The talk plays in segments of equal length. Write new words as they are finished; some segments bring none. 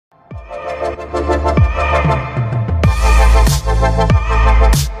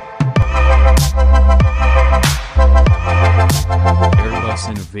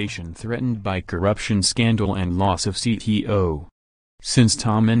innovation threatened by corruption scandal and loss of CTO. Since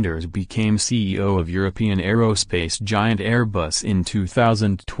Tom Enders became CEO of European aerospace giant Airbus in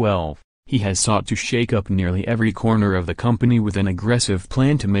 2012, he has sought to shake up nearly every corner of the company with an aggressive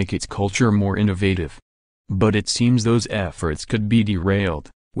plan to make its culture more innovative. But it seems those efforts could be derailed,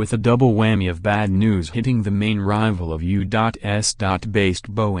 with a double whammy of bad news hitting the main rival of U.S.-based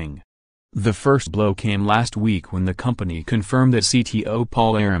Boeing. The first blow came last week when the company confirmed that CTO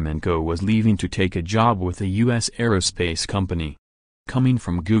Paul Eremenko was leaving to take a job with a U.S. aerospace company. Coming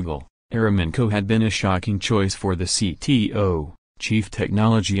from Google, Eremenko had been a shocking choice for the CTO, Chief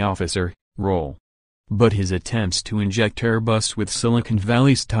Technology Officer, role. But his attempts to inject Airbus with Silicon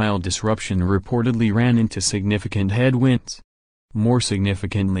Valley-style disruption reportedly ran into significant headwinds. More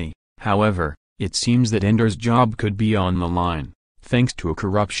significantly, however, it seems that Enders' job could be on the line, thanks to a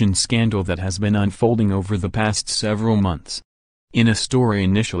corruption scandal that has been unfolding over the past several months. In a story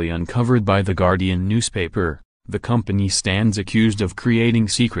initially uncovered by The Guardian newspaper, the company stands accused of creating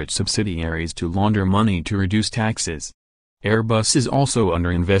secret subsidiaries to launder money to reduce taxes. Airbus is also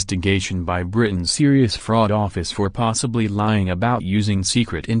under investigation by Britain's Serious Fraud Office for possibly lying about using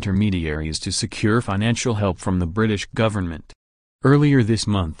secret intermediaries to secure financial help from the British government. Earlier this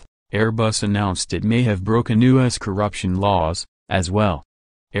month, Airbus announced it may have broken U.S. corruption laws, as well.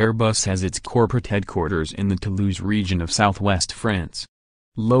 Airbus has its corporate headquarters in the Toulouse region of southwest France.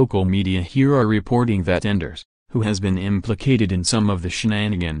 Local media here are reporting that Enders, who has been implicated in some of the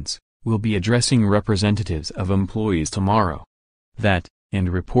shenanigans, will be addressing representatives of employees tomorrow. That, and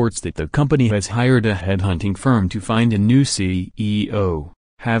reports that the company has hired a headhunting firm to find a new CEO,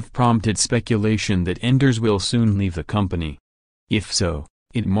 have prompted speculation that Enders will soon leave the company. If so,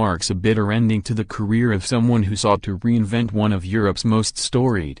 it marks a bitter ending to the career of someone who sought to reinvent one of Europe's most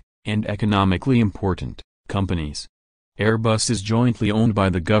storied, and economically important, companies. Airbus is jointly owned by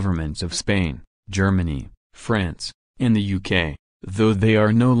the governments of Spain, Germany, France, and the UK, though they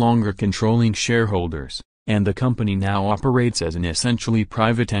are no longer controlling shareholders, and the company now operates as an essentially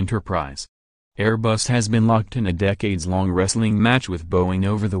private enterprise. Airbus has been locked in a decades-long wrestling match with Boeing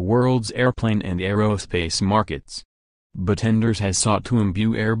over the world's airplane and aerospace markets. But Enders has sought to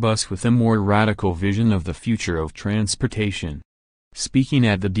imbue Airbus with a more radical vision of the future of transportation. Speaking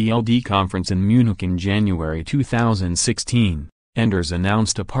at the DLD conference in Munich in January 2016, Enders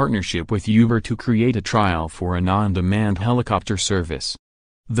announced a partnership with Uber to create a trial for an on-demand helicopter service.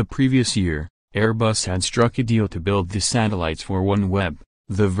 The previous year, Airbus had struck a deal to build the satellites for OneWeb,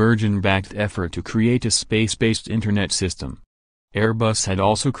 the Virgin-backed effort to create a space-based internet system. Airbus had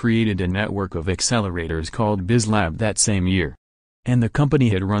also created a network of accelerators called BizLab that same year. And the company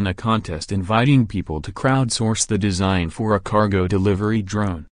had run a contest inviting people to crowdsource the design for a cargo delivery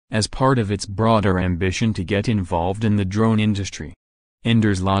drone, as part of its broader ambition to get involved in the drone industry.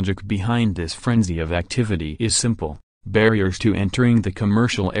 Enders' logic behind this frenzy of activity is simple: barriers to entering the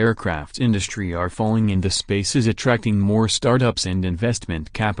commercial aircraft industry are falling and the space is attracting more startups and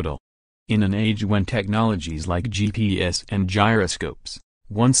investment capital. In an age when technologies like GPS and gyroscopes,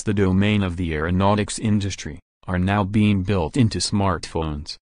 once the domain of the aeronautics industry, are now being built into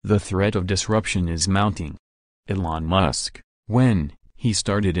smartphones, the threat of disruption is mounting. Elon Musk, when he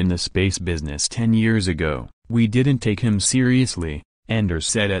started in the space business 10 years ago, we didn't take him seriously, Enders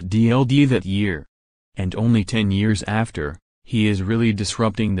said at DLD that year. And only 10 years after, he is really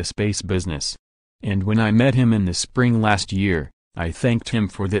disrupting the space business. And when I met him in the spring last year, I thanked him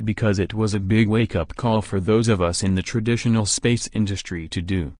for that because it was a big wake-up call for those of us in the traditional space industry to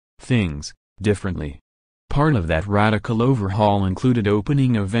do things differently. Part of that radical overhaul included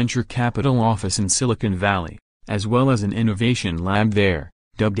opening a venture capital office in Silicon Valley, as well as an innovation lab there,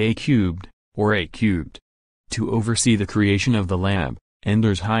 dubbed A-Cubed, or A-Cubed. To oversee the creation of the lab,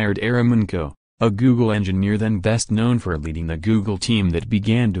 Enders hired Eremenko, a Google engineer then best known for leading the Google team that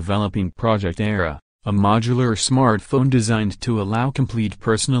began developing Project Era, a modular smartphone designed to allow complete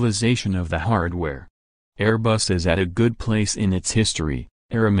personalization of the hardware. Airbus is at a good place in its history,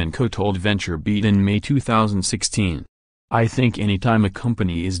 Eremenko told VentureBeat in May 2016. I think anytime a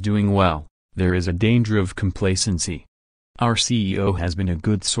company is doing well, there is a danger of complacency. Our CEO has been a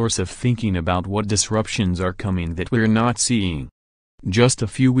good source of thinking about what disruptions are coming that we're not seeing. Just a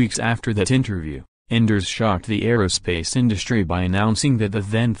few weeks after that interview, Enders shocked the aerospace industry by announcing that the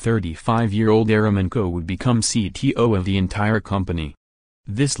then 35-year-old Eremenko would become CTO of the entire company.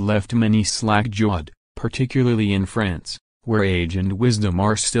 This left many slack-jawed, particularly in France, where age and wisdom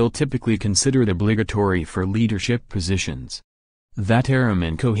are still typically considered obligatory for leadership positions. That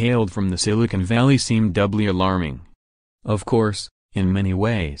Eremenko hailed from the Silicon Valley seemed doubly alarming. Of course, in many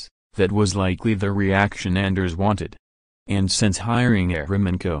ways, that was likely the reaction Enders wanted. And since hiring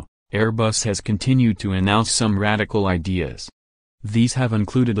Eremenko, Airbus has continued to announce some radical ideas. These have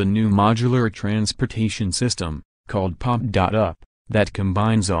included a new modular transportation system, called Pop.Up, that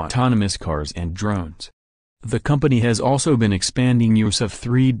combines autonomous cars and drones. The company has also been expanding use of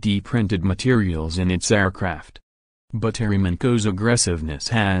 3D printed materials in its aircraft. But Eremenko's aggressiveness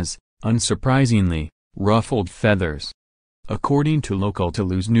has, unsurprisingly, ruffled feathers. According to local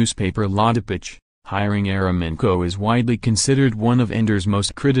Toulouse newspaper L'Autopitch, hiring Eremenko is widely considered one of Ender's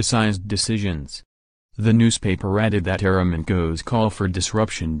most criticized decisions. The newspaper added that Eremenko's call for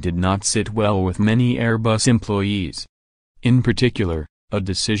disruption did not sit well with many Airbus employees. In particular, a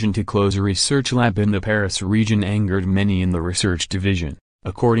decision to close a research lab in the Paris region angered many in the research division,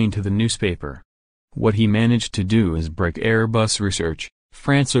 according to the newspaper. What he managed to do is break Airbus research,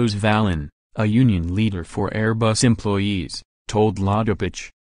 François Vallon, a union leader for Airbus employees, told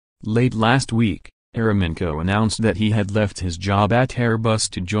L'Autopitch. Late last week, Eremenko announced that he had left his job at Airbus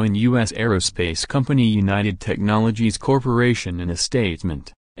to join U.S. aerospace company United Technologies Corporation. In a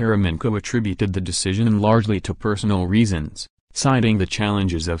statement, Eremenko attributed the decision largely to personal reasons, citing the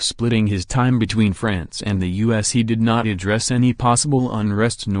challenges of splitting his time between France and the U.S. He did not address any possible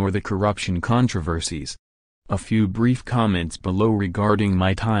unrest nor the corruption controversies. A few brief comments below regarding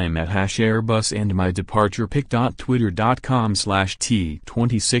my time at Airbus and my departure.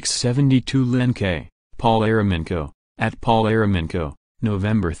 pic.twitter.com/T2672 Paul Eremenko, @Paul Eremenko,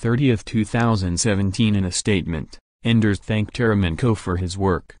 November 30, 2017. In a statement, Enders thanked Eremenko for his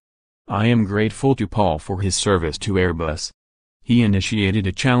work. I am grateful to Paul for his service to Airbus. He initiated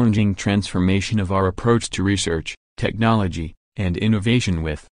a challenging transformation of our approach to research, technology, and innovation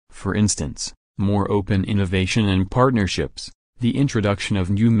with, for instance, more open innovation and partnerships, the introduction of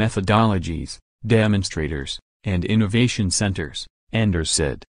new methodologies, demonstrators, and innovation centers, Enders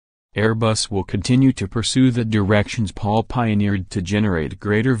said. Airbus will continue to pursue the directions Paul pioneered to generate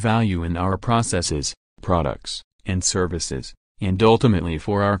greater value in our processes, products, and services, and ultimately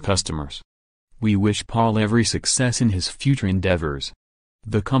for our customers. We wish Paul every success in his future endeavors.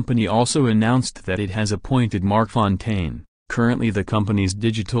 The company also announced that it has appointed Marc Fontaine, currently the company's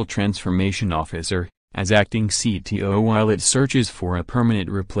digital transformation officer, as acting CTO while it searches for a permanent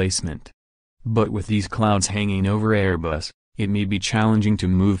replacement. But with these clouds hanging over Airbus, it may be challenging to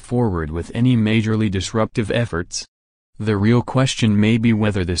move forward with any majorly disruptive efforts. The real question may be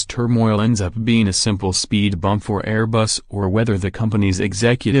whether this turmoil ends up being a simple speed bump for Airbus or whether the company's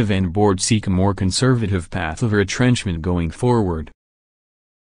executive and board seek a more conservative path of retrenchment going forward.